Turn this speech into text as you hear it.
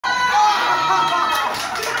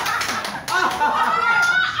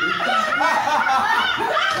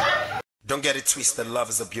Don't get it twisted, love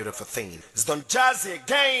is a beautiful thing. It's done jazzy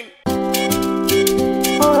again.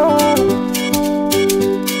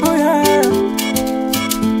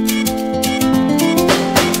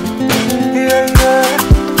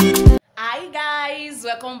 Hi guys,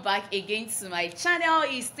 welcome back again to my channel.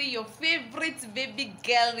 It's still your favorite baby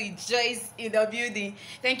girl Rejoice in the building.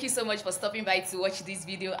 Thank you so much for stopping by to watch this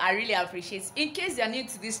video. I really appreciate it. In case you're new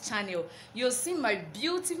to this channel, you'll see my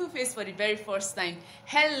beautiful face for the very first time.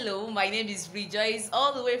 Hello, my name is Rejoice,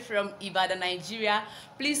 all the way from Ibadan, Nigeria.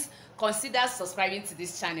 Please consider subscribing to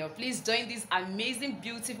this channel. Please join this amazing,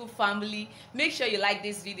 beautiful family. Make sure you like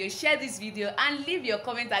this video, share this video, and leave your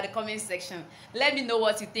comment at the comment section. Let me know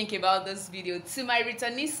what you think about this video. To my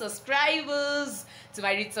returning subscribers, to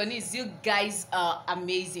my returnees, you guys are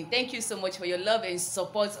amazing. Thank you so much for your love and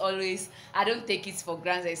support always. I don't take it for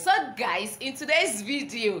granted. So guys, in today's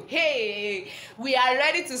video, hey, we are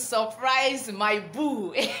ready to surprise my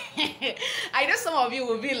boo. I know some of you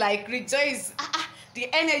will be like, Rejoice, the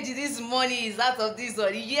energy this morning is out of this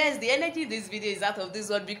one. Yes, the energy in this video is out of this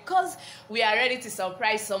one because we are ready to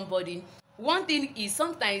surprise somebody. One thing is,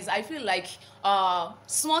 sometimes I feel like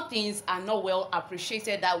small things are not well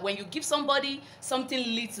appreciated, that when you give somebody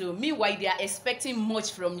something little, meanwhile they are expecting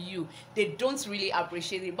much from you, they don't really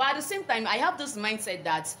appreciate it. But at the same time, I have this mindset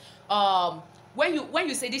that when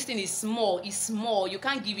you say this thing is small, you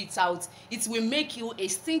can't give it out, it will make you a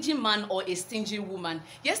stingy man or a stingy woman.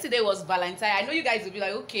 Yesterday was Valentine. I know you guys will be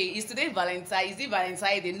like, okay, is today Valentine? Is it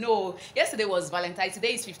Valentine Day? No, yesterday was Valentine.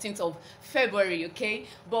 Today is 15th of February, okay?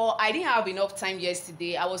 But I didn't have enough time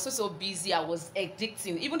yesterday. I was so busy. I was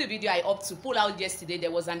editing. Even the video I opted to pull out yesterday,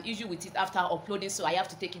 there was an issue with it after uploading, so I have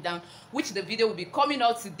to take it down, which the video will be coming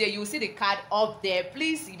out today. You will see the card up there.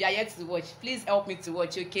 Please, if you are yet to watch, please help me to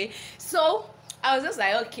watch, okay? So I was just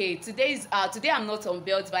like, okay, today I'm not on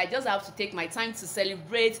belt, but I just have to take my time to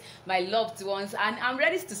celebrate my loved ones, and I'm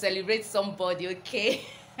ready to celebrate somebody, okay?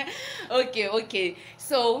 okay,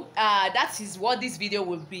 so that is what this video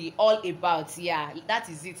will be all about. Yeah, that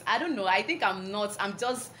is it. I don't know, I think I'm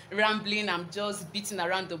just rambling, I'm just beating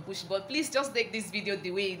around the bush, but please just take this video the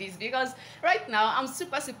way it is, because right now I'm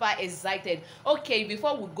super excited. Okay,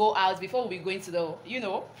 before we go out, before we go into the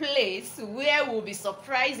place where we'll be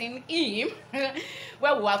surprising him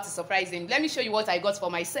where we'll have to surprise him, let me show you what I got for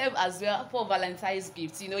myself as well for Valentine's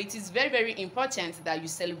gifts. It is very important that you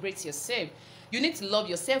celebrate yourself. You need to love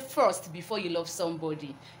yourself first before you love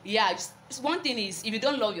somebody. Yeah, one thing is, if you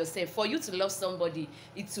don't love yourself, for you to love somebody,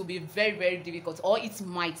 it will be very difficult, or it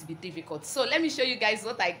might be difficult. So let me show you guys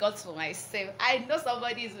what I got for myself. I know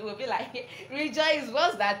somebody will be like, Rejoice,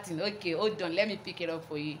 what's that thing? Okay, hold on, let me pick it up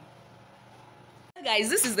for you. Guys,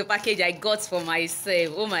 this is the package I got for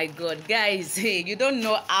myself. Oh my god, guys, hey, you don't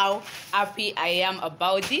know how happy I am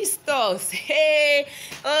about these stuff. Hey,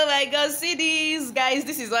 oh my god, see this, guys,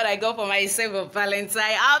 this is what I got for myself for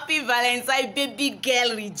Valentine. Happy Valentine, baby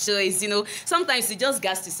girl Rejoice. Sometimes you just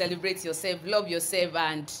got to celebrate yourself, love yourself,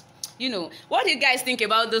 and what do you guys think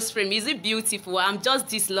about this frame? Is it beautiful? I'm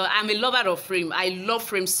a lover of frame. I love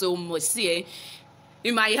frame so much. See,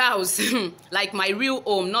 in my house, like my real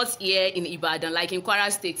home, not here in Ibadan, like in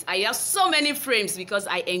Kwara State, I have so many frames because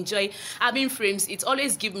I enjoy having frames. It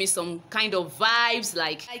always gives me some kind of vibes,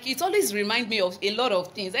 like it always reminds me of a lot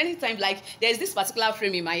of things. Anytime, like there's this particular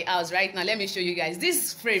frame in my house right now, let me show you guys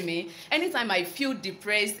this frame. Anytime I feel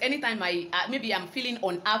depressed, anytime maybe I'm feeling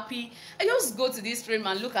unhappy, I just go to this frame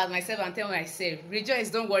and look at myself and tell myself, Rejoice,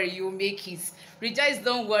 don't worry, you will make it. Rejoice,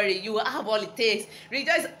 don't worry, you will have all it takes.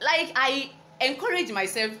 Rejoice, like I encourage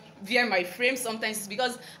myself via my frame sometimes,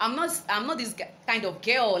 because I'm not this kind of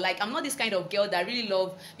girl. Like, I'm not this kind of girl that really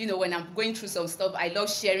love, when I'm going through some stuff, I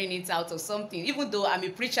love sharing it out or something, even though I'm a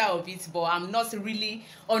preacher of it, but I'm not really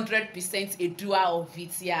 100% a doer of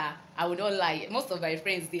it. Yeah, I would not lie, most of my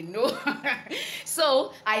friends, they know.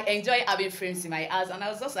 So I enjoy having frames in my house, and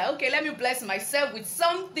I was just like, okay, let me bless myself with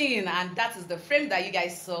something, and that is the frame that you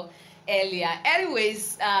guys saw earlier.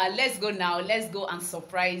 Anyways, let's go now. Let's go and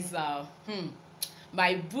surprise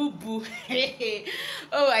my boo.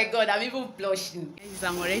 Oh my god, I'm even blushing. Yes,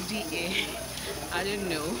 I'm already here. I don't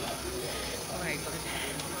know. Oh my god,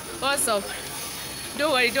 what's up?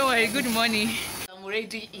 Don't worry, good morning. I'm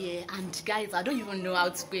already here, and guys, I don't even know how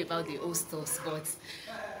to go about the old stuff, but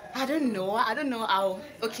I don't know how.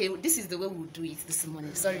 Okay, this is the way we'll do it this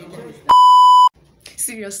morning. Sorry, let me.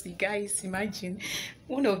 Seriously, guys, imagine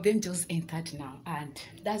one of them just entered now, and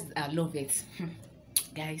I love it.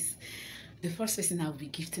 Guys, the first person I'll be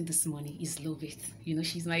gifting this morning is Love It.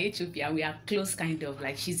 She's my HOP, and we are close, kind of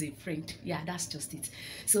like she's a friend. Yeah, that's just it.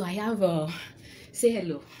 So I have Say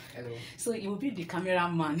hello. Hello. So you will be the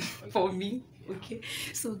cameraman for me. Okay,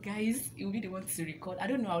 so guys, you'll be the one to record. I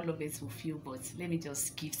don't know how Lovett will feel, but let me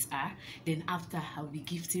just gift her. Then after, I'll be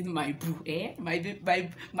gifting my boo,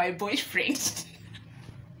 my boyfriend.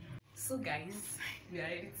 So guys, we are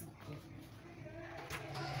ready to go.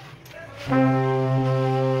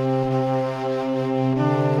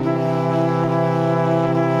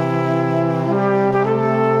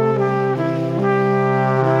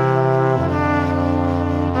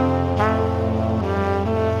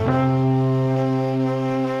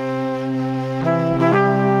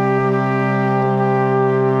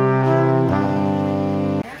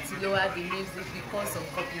 The music because of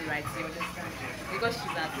copyright, you understand? Because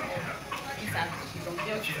she's at home, she's on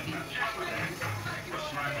girl stage.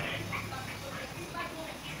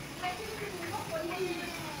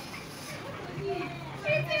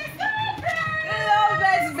 Love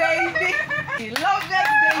it, baby. Love it,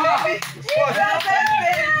 baby. Love it,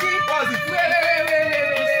 baby.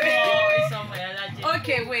 Wait.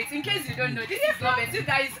 Okay, wait. In case you don't know, this is Love It. You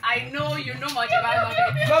guys, I know you know much about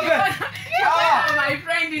Love It. Love It. My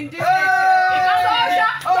friend in this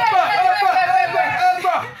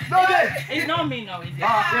It's not me now, is it?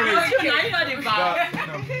 Guys,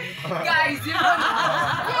 you know.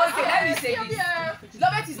 Okay, let me say this.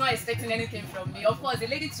 Love It is not expecting anything from me. Of course, a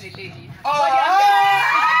lady to a lady.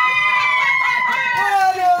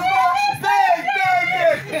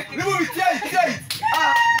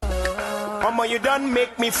 Mama, you done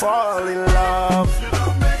make me fall in love.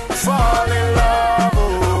 Fall in love.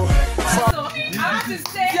 Oh. So, I have to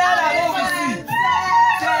say,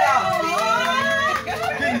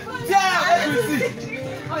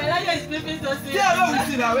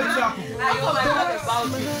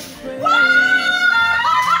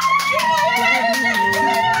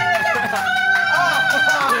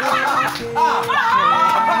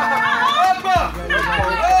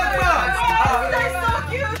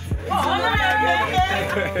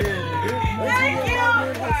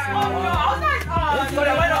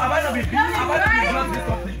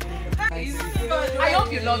 I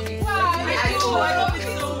hope you love it. I love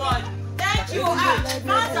it so much. Thank you.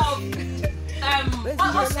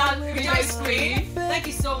 Rejoice Queen. Thank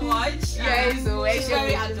you so much. Yes, so it's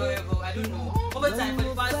very adorable. I don't know. Over time for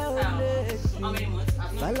the past how many months?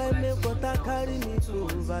 I've not been beautiful.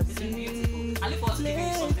 I look forward to giving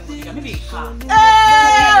you something. Maybe a car.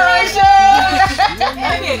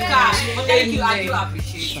 Maybe a car. But thank you. I do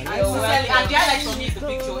appreciate it. And the highlight for me is the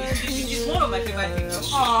picture. It's one of my favorite pictures.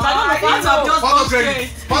 So I don't know if I've just gone straight.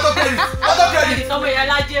 Photo credit. I'm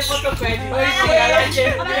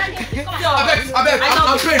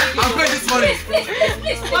paying this money.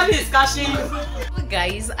 What is cashing?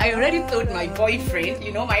 Guys, I already told my boyfriend,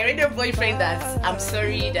 my radio boyfriend, that I'm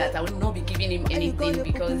sorry that I will not be giving him anything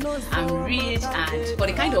because I'm rich and for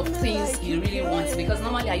the kind of things he really wants. Because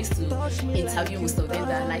normally I used to interview most of them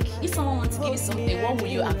that like, if someone wants to give you something, what will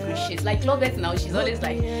you appreciate? Like Lovett now, she's always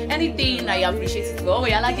like, anything I appreciate it. Oh,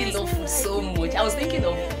 I like love food so much. I was thinking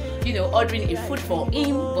of ordering a food for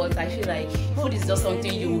him, but I feel like food is just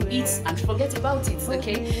something you eat and forget about it.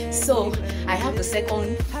 Okay, so I have the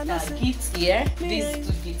second gift here. These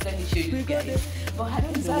two gifts, let me show you guys. But I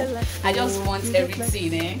don't know, I just want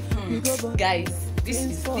everything. Guys,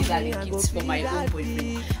 these are the gifts for my own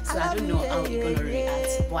boyfriend, so I don't know how he's gonna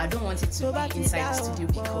react, but I don't want it to be inside the studio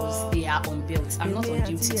because they are on built. I'm not on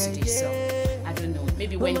duty today, so I don't know.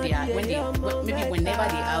 Maybe whenever they have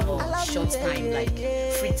a short time, like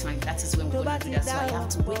free time, that is when we're gonna do that. So I have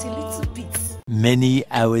to wait a little bit. Many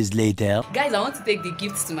hours later. Guys, I want to take the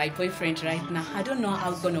gifts to my boyfriend right now. I don't know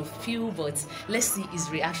how I'm gonna feel, but let's see his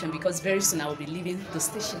reaction because very soon I will be leaving the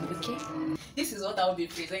station, okay? This is what I will be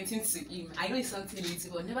presenting to him. I know it's something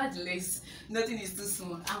little, but nevertheless, nothing is too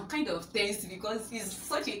small. I'm kind of tense because he's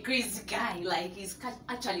such a crazy guy. Like, he's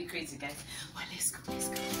actually crazy, guys. But let's go, let's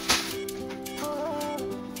go.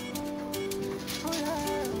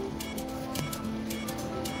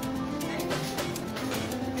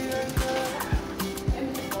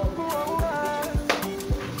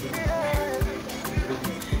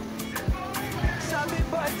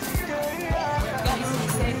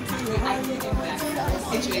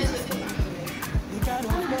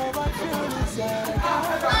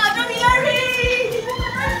 Don't be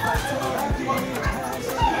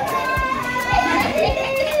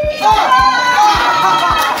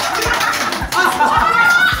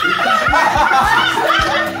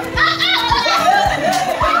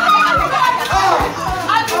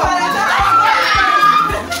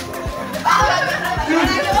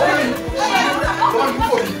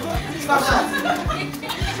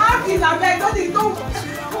How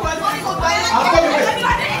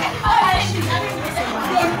is that?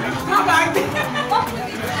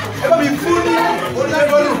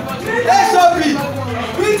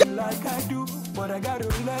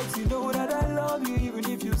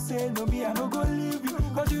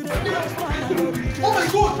 Oh my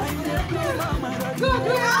God!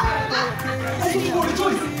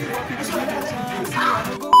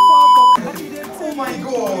 Oh my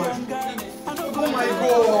God! Oh my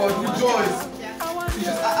God! Rejoice!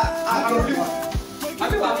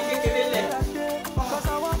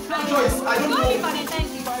 Rejoice! I don't know.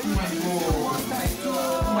 Oh my God!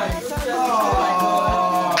 Oh my God!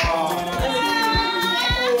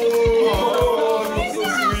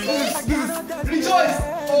 Rejoice!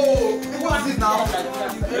 Oh, what's it now?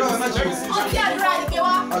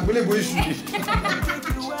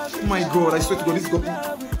 Oh my God! I swear to God, this got me.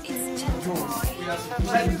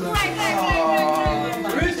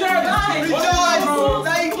 Rejoice! Rejoice!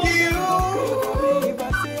 Thank you!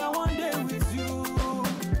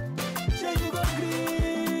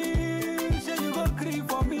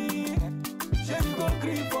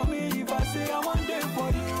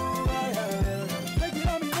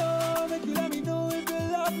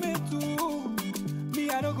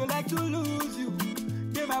 To lose you,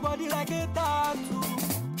 give my body like a tattoo.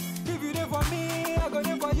 If you there for me, I go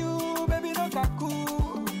there for you, baby, no kaku.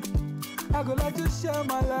 I go like to share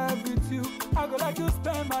my life with you. I go like to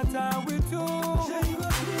spend my time with you.